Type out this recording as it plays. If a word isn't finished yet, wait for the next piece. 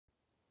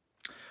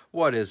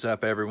What is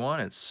up,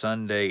 everyone? It's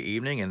Sunday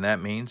evening, and that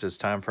means it's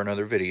time for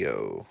another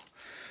video.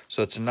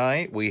 So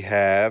tonight we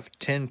have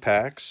 10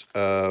 packs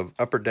of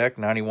Upper Deck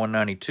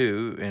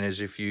 9192, and as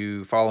if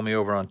you follow me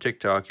over on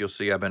TikTok, you'll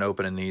see I've been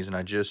opening these, and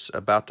I just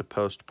about to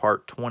post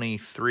part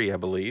 23, I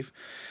believe.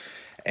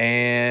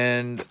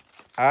 And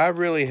I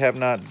really have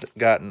not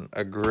gotten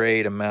a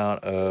great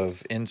amount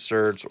of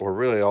inserts or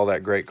really all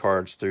that great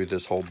cards through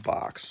this whole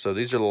box. So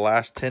these are the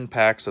last 10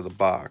 packs of the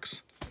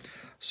box.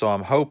 So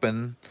I'm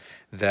hoping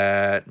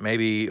that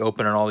maybe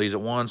opening all these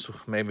at once,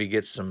 maybe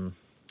get some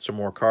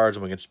more cards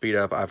and we can speed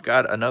up. I've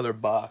got another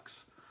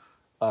box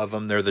of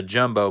them. They're the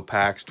jumbo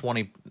packs.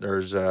 20.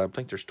 There's I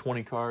think there's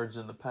 20 cards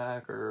in the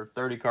pack or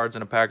 30 cards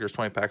in a pack. There's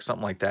 20 packs,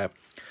 something like that.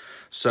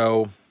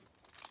 So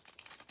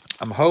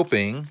I'm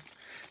hoping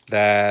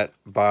that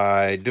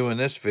by doing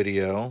this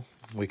video,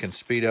 we can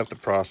speed up the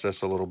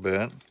process a little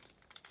bit,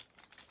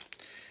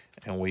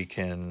 and we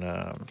can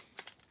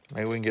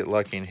maybe we can get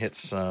lucky and hit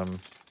some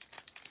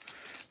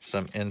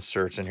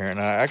inserts in here.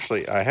 And I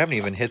haven't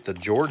even hit the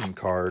Jordan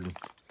card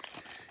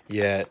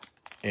yet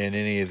in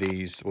any of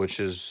these, which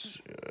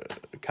is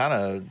kind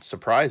of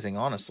surprising,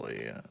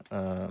 honestly.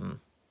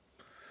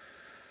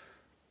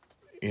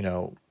 You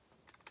know,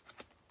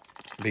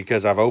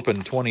 because I've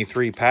opened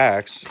 23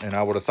 packs, and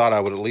I would have thought I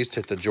would at least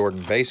hit the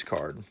Jordan base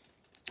card.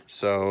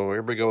 So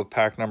here we go with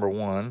pack number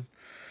 1.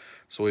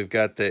 So we've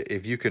got the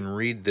If You Can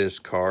Read This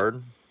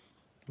card,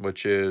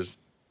 which is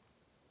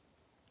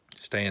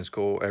stay in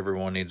school,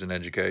 everyone needs an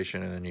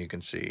education, and then you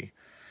can see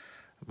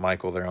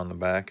Michael there on the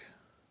back.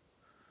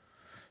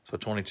 So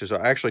 22. So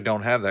I actually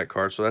don't have that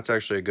card, so that's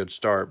actually a good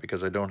start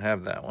because I don't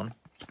have that one.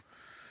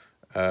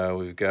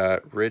 We've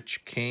got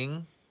Rich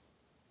King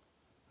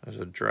as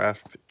a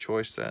draft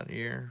choice that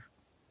year.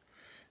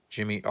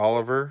 Jimmy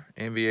Oliver,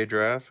 NBA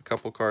draft. A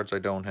couple cards I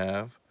don't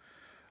have.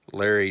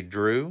 Larry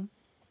Drew.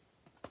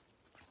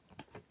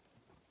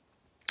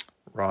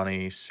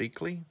 Ronnie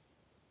Seekley.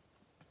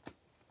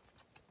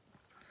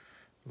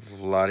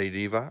 Vlade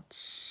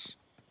Divac.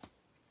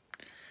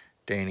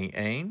 Danny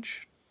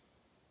Ainge.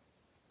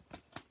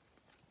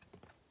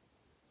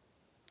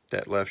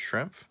 Detlef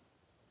Schrempf.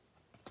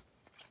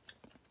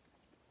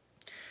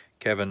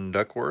 Kevin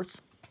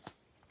Duckworth.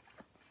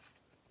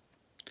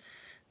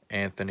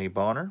 Anthony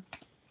Bonner.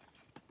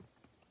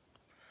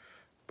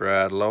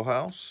 Brad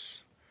Lohaus.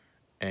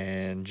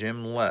 And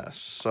Jim Less.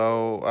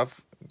 So I've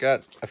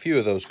got a few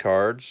of those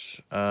cards.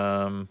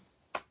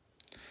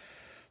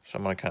 So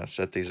I'm going to kind of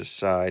set these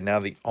aside. Now,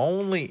 the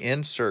only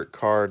insert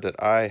card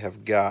that I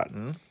have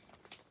gotten,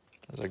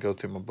 as I go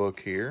through my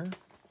book here,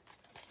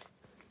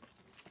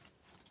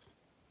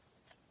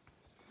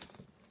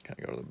 kind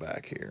of go to the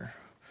back here.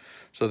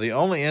 So the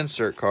only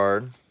insert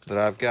card that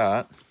I've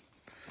got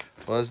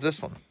was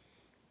this one.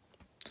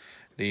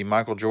 The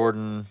Michael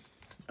Jordan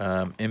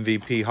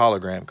MVP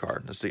hologram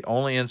card. That's the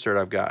only insert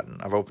I've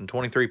gotten. I've opened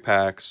 23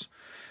 packs.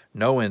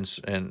 No and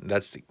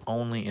that's the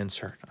only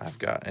insert I've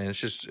got. And it's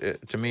just,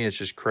 to me, it's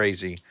just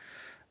crazy.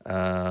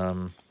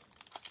 I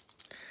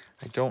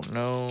don't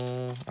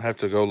know. I have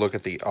to go look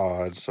at the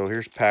odds. So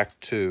here's pack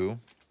 2.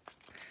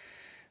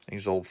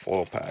 These old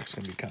foil packs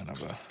can be kind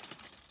of a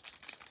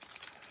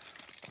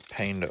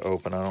pain to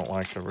open. I don't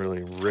like to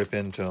really rip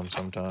into them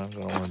sometimes. I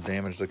don't want to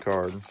damage the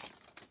card.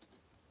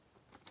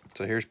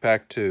 So here's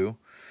pack 2.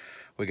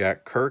 We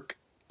got Kirk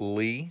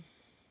Lee.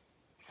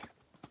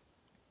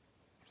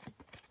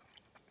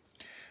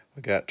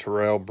 We got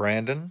Terrell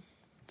Brandon.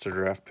 It's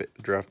a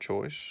draft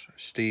choice.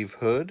 Steve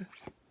Hood.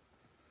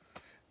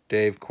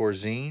 Dave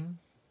Corzine.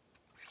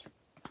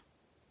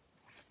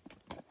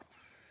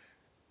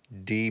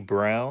 D.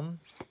 Brown.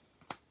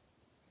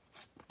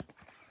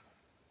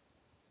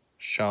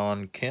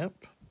 Sean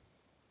Kemp.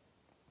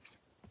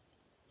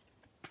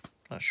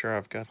 Not sure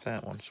I've got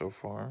that one so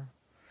far.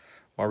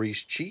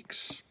 Maurice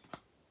Cheeks.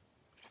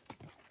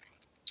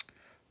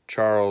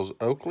 Charles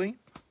Oakley.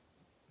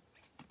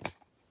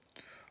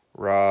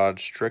 Rod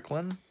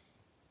Strickland.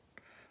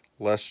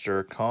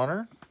 Lester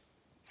Connor.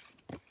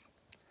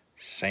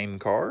 Same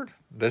card.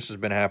 This has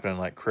been happening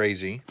like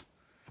crazy.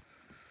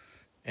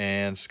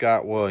 And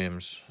Scott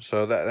Williams.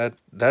 So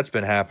that's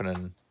been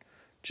happening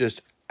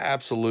just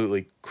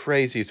absolutely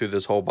crazy through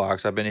this whole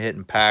box. I've been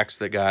hitting packs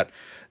that got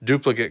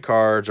duplicate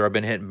cards, or I've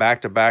been hitting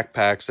back-to-back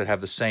packs that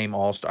have the same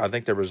All-Star. I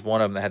think there was one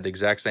of them that had the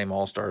exact same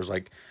All-Stars,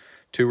 like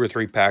 2 or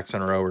 3 packs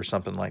in a row or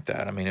something like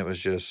that. I mean,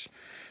 it's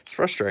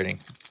frustrating.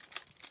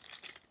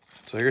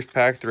 So here's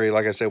pack 3.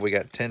 Like I said, we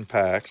got 10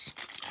 packs.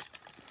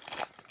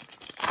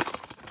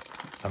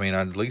 I mean,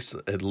 I'd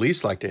at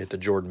least like to hit the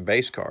Jordan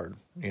base card,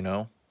 you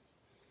know.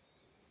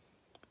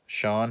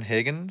 Sean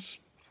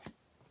Higgins.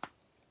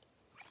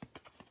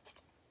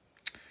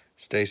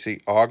 Stacey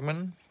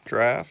Augmon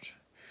draft.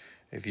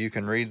 If You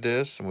Can Read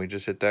This, and we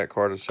just hit that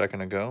card a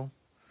second ago.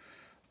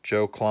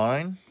 Joe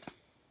Klein.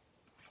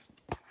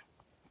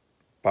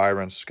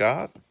 Byron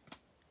Scott.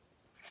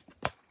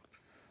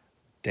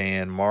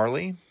 Dan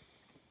Marley.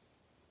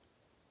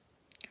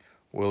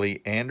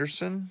 Willie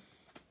Anderson.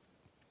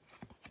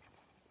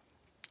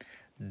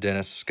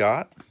 Dennis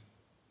Scott.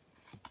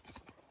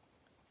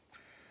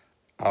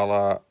 a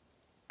la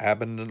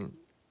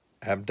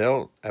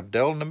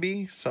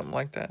Abdelnaby, something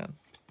like that.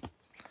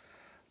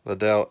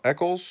 Liddell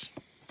Eccles,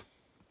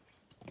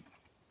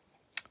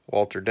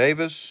 Walter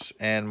Davis,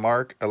 and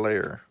Mark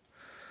Allaire.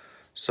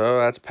 So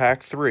that's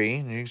pack 3.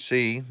 And you can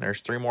see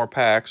there's 3 more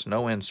packs,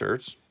 no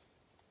inserts.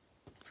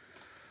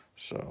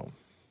 So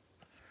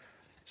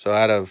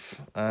out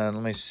of, let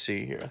me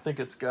see here. I think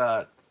it's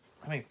got,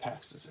 how many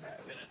packs does it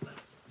have in it?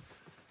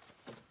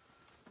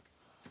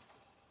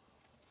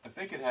 I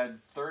think it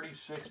had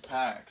 36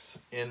 packs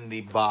in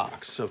the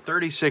box. So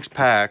 36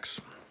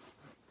 packs.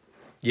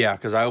 Yeah,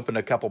 because I opened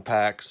a couple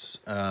packs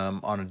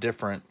on a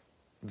different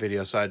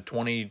video. So I had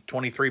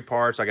 23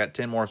 parts. I got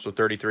 10 more, so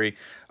 33.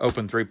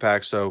 Opened 3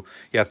 packs. So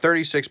yeah,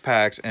 36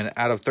 packs. And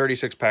out of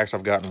 36 packs,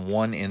 I've gotten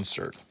 1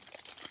 insert.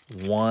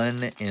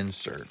 1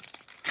 insert.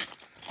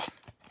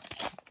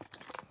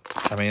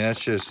 I mean,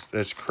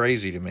 that's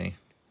crazy to me.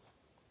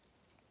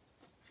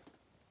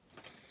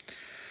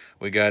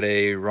 We got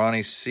a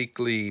Ronnie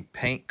Seekley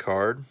paint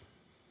card.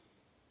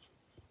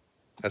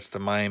 That's the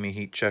Miami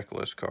Heat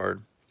checklist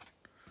card.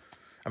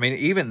 I mean,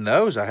 even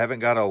those, I haven't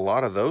got a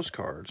lot of those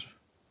cards.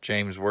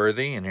 James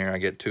Worthy, and here I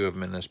get 2 of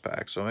them in this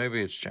pack, so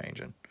maybe it's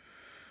changing.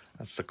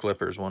 That's the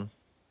Clippers one.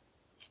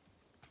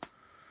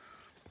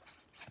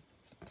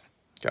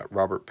 Got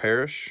Robert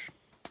Parrish.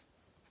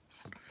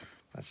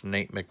 That's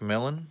Nate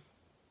McMillan.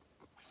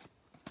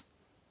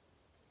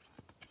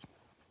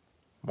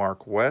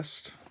 Mark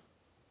West.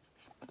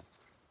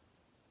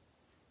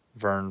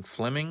 Vern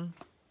Fleming.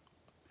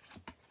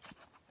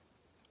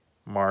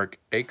 Mark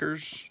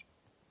Akers.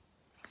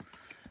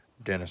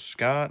 Dennis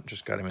Scott,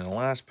 just got him in the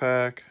last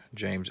pack.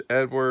 James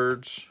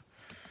Edwards.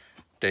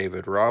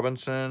 David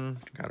Robinson,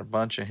 got a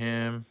bunch of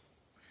him.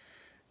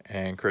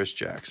 And Chris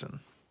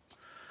Jackson.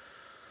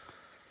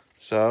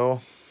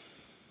 So,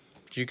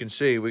 as you can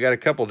see, we got a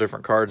couple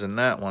different cards in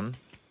that one,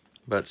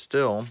 but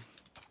still,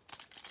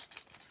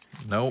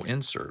 no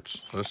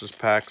inserts. So this is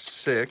pack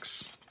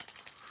 6.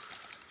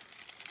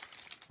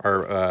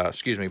 Or,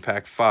 excuse me,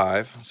 pack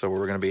 5. So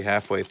we're going to be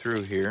halfway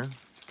through here,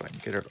 if I can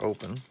get it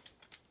open.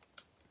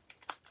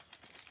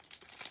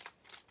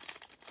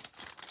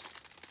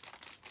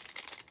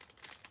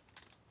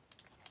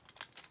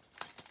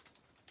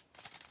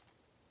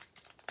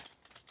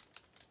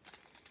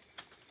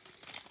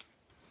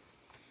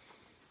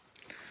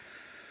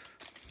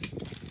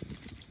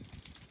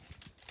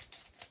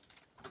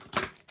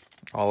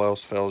 All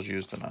else fails,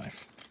 use the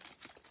knife.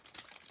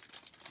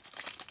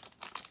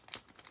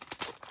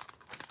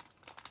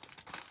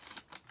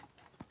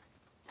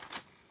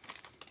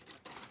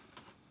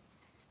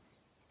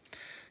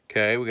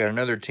 Okay, we got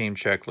another team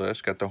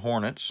checklist. Got the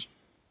Hornets.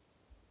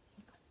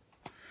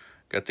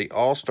 Got the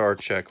All-Star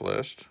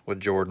checklist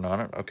with Jordan on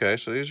it. Okay,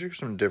 so these are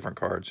some different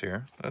cards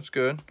here. That's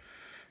good.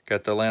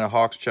 Got the Atlanta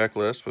Hawks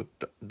checklist with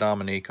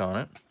Dominique on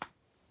it.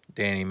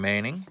 Danny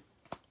Manning.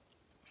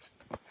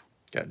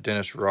 Got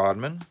Dennis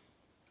Rodman.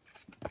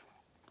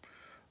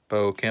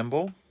 Bo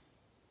Kimball.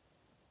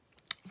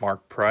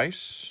 Mark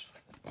Price.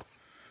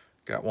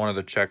 Got one of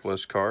the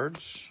checklist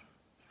cards.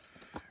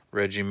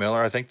 Reggie Miller.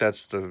 I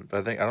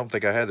don't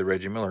think I had the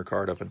Reggie Miller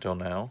card up until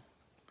now.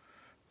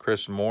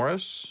 Chris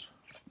Morris.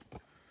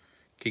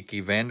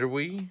 Kiki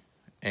Vanderwee.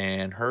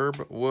 And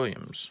Herb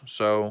Williams.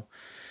 So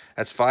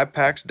that's 5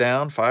 packs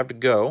down, 5 to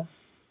go.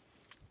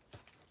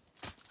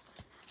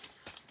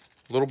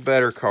 A little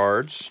better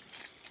cards.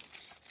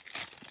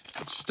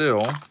 But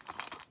still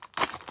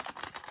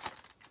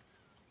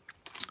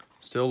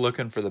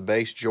looking for the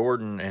base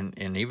Jordan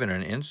and even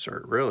an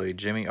insert, really.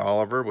 Jimmy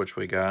Oliver, which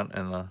we got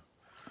in the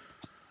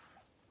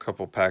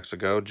couple packs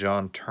ago.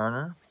 John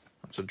Turner,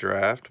 that's a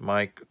draft.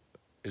 Mike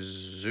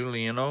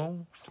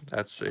Zuliano,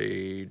 that's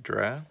a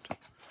draft.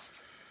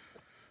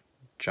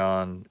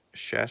 John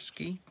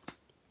Shasky.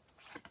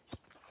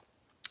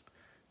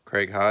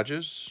 Craig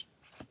Hodges.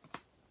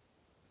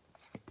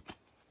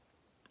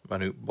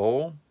 Manute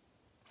Bol.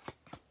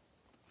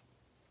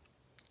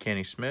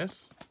 Kenny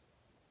Smith.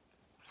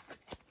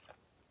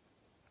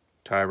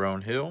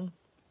 Tyrone Hill.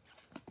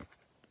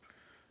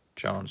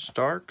 John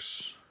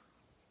Starks.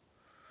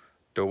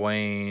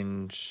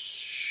 Dwayne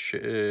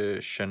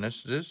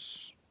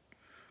Shanistis.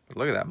 But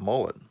look at that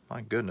mullet.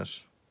 My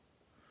goodness.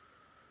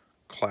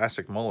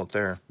 Classic mullet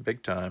there.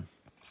 Big time.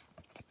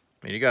 I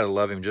mean, you got to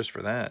love him just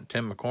for that.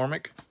 Tim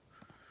McCormick.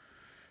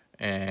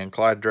 And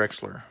Clyde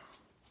Drexler.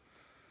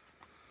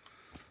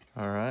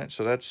 All right,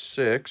 so that's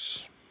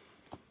 6.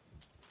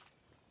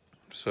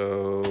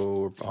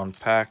 So we're on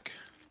pack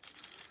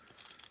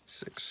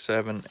 6,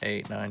 7,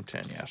 8, 9,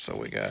 10. Yeah, so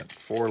we got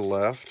 4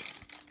 left.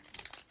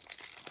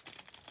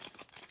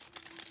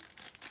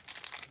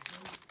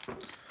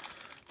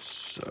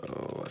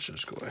 So let's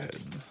just go ahead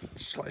and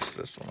slice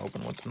this one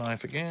open with the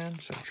knife again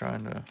instead of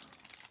trying to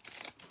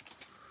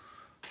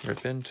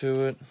rip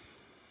into it.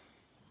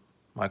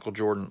 Michael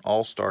Jordan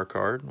All-Star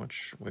card,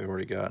 which we've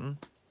already gotten.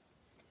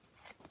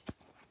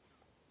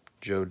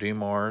 Joe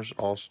DeMars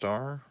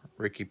All-Star.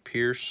 Ricky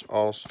Pierce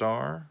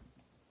All-Star.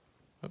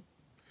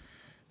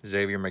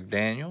 Xavier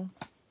McDaniel.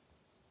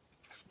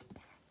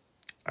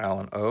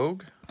 Alan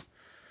Ogue.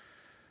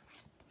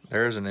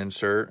 There's an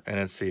insert, and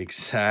it's the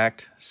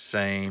exact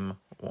same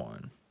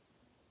one.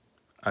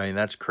 I mean,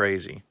 that's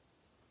crazy.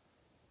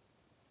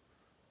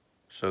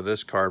 So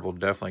this card will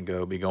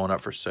definitely be going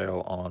up for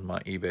sale on my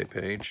eBay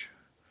page.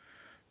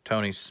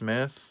 Tony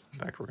Smith. In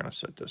fact, we're going to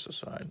set this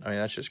aside. I mean,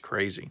 that's just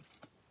crazy.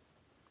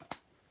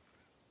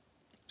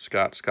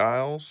 Scott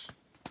Skiles.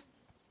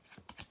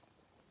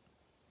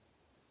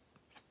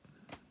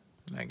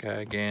 That guy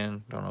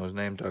again. Don't know his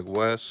name. Doug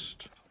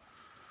West.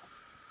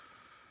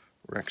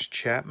 Rex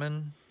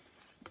Chapman.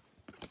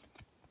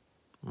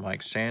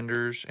 Mike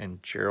Sanders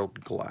and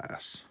Gerald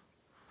Glass.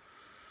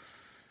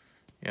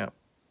 Yep.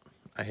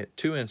 I hit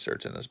 2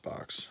 inserts in this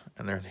box,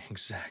 and they're the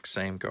exact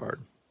same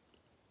card.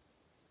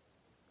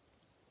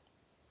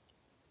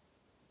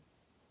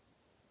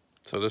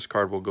 So this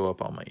card will go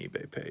up on my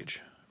eBay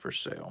page for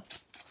sale.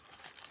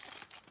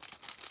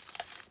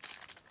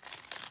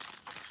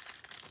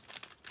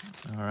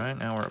 All right,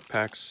 now we're at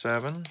pack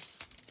 7.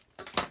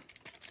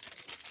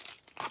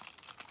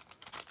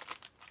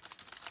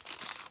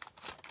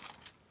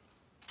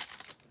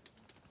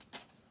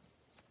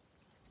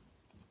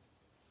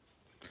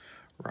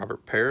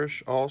 Robert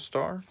Parrish,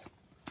 All-Star.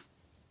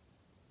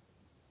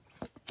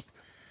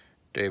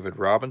 David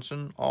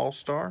Robinson,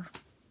 All-Star.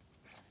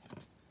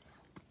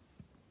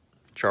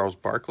 Charles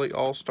Barkley,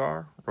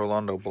 All-Star.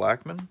 Rolando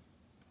Blackman.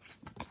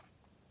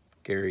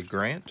 Gary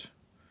Grant.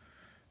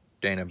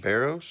 Dana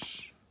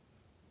Barros.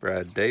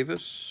 Brad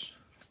Davis.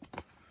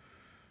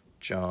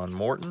 John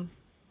Morton.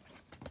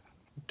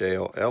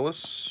 Dale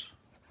Ellis.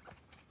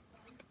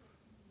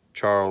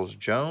 Charles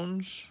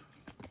Jones.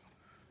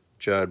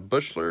 Judd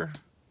Bushler.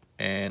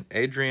 And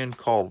Adrian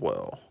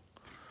Caldwell.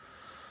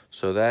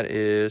 So that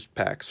is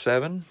pack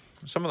 7.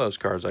 Some of those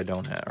cards I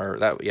don't have, or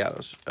that, yeah,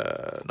 those,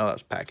 no,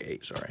 that's pack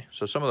 8, sorry.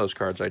 So some of those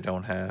cards I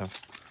don't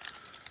have.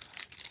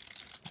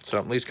 So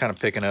I'm at least kind of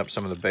picking up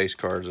some of the base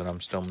cards that I'm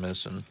still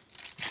missing.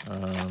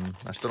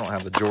 I still don't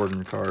have the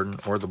Jordan card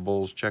or the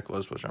Bulls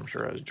checklist, which I'm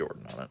sure has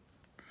Jordan on it.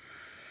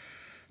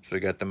 So we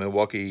got the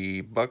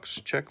Milwaukee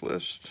Bucks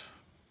checklist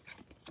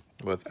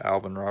with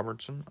Alvin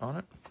Robertson on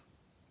it.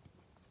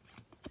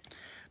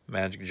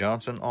 Magic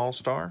Johnson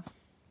All-Star.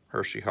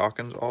 Hershey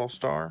Hawkins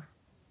All-Star.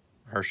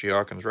 Hershey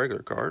Hawkins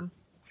regular card.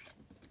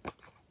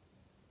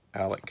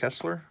 Alec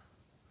Kessler.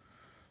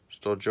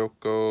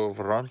 Stojko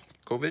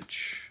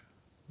Vrankovic.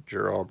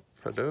 Gerald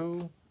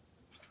Prado.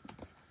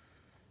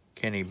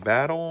 Kenny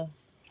Battle.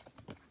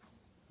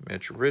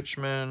 Mitch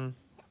Richmond.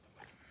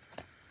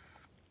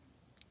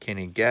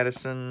 Kenny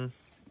Gaddison.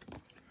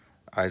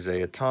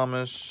 Isaiah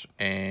Thomas.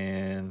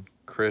 And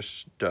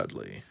Chris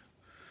Dudley.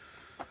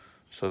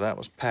 So that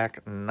was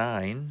pack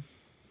 9.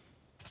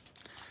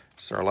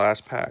 It's our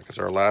last pack. It's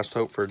our last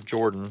hope for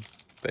Jordan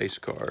base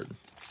card.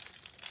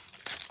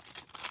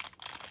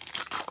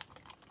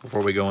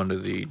 Before we go into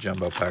the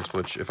jumbo packs,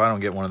 which if I don't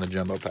get one of the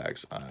jumbo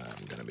packs, I'm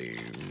going to be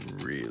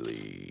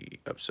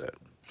really upset.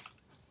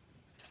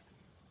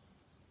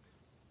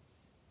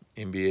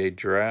 NBA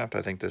draft.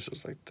 I think this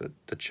is like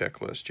the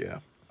checklist, yeah.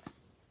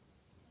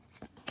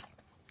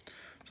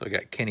 So I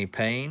got Kenny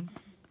Payne.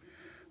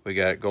 We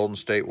got Golden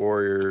State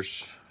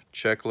Warriors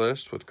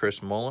checklist with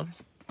Chris Mullin,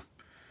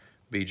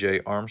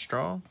 B.J.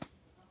 Armstrong,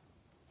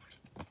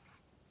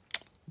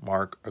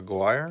 Mark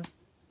Aguirre,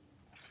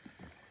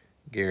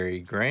 Gary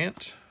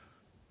Grant,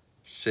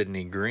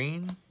 Sidney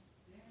Green,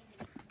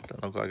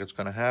 doesn't look like it's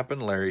going to happen,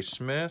 Larry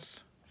Smith,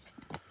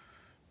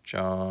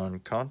 John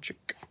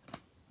Konchik,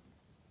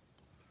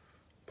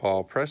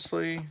 Paul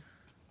Presley,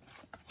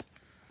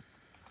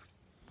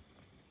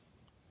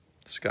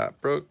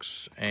 Scott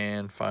Brooks,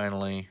 and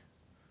finally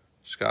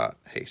Scott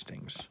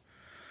Hastings.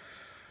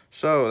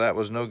 So that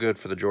was no good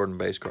for the Jordan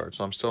base card.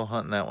 So I'm still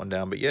hunting that one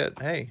down. But yet,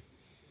 hey,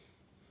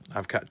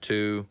 I've got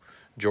 2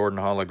 Jordan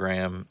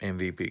hologram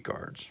MVP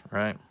cards,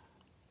 right?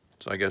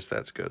 So I guess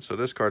that's good. So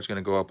this card's going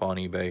to go up on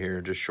eBay here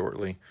just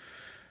shortly.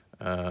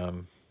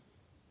 We'll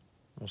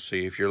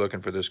see. If you're looking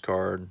for this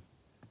card,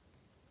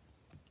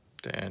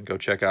 then go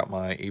check out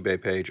my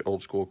eBay page,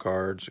 Old School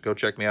Cards. Go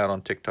check me out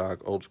on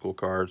TikTok, Old School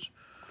Cards.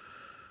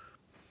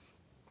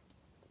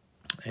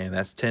 And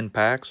that's 10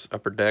 packs,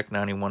 Upper Deck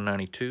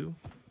 91-92.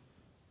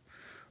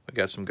 We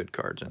got some good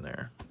cards in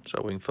there.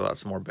 So we can fill out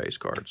some more base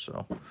cards.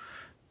 So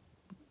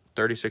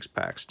 36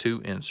 packs,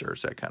 2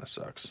 inserts. That kind of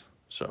sucks.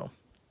 So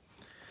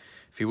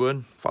if you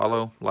would,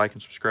 follow, like,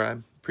 and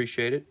subscribe.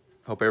 Appreciate it.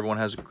 Hope everyone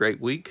has a great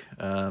week.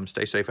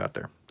 Stay safe out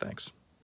there. Thanks.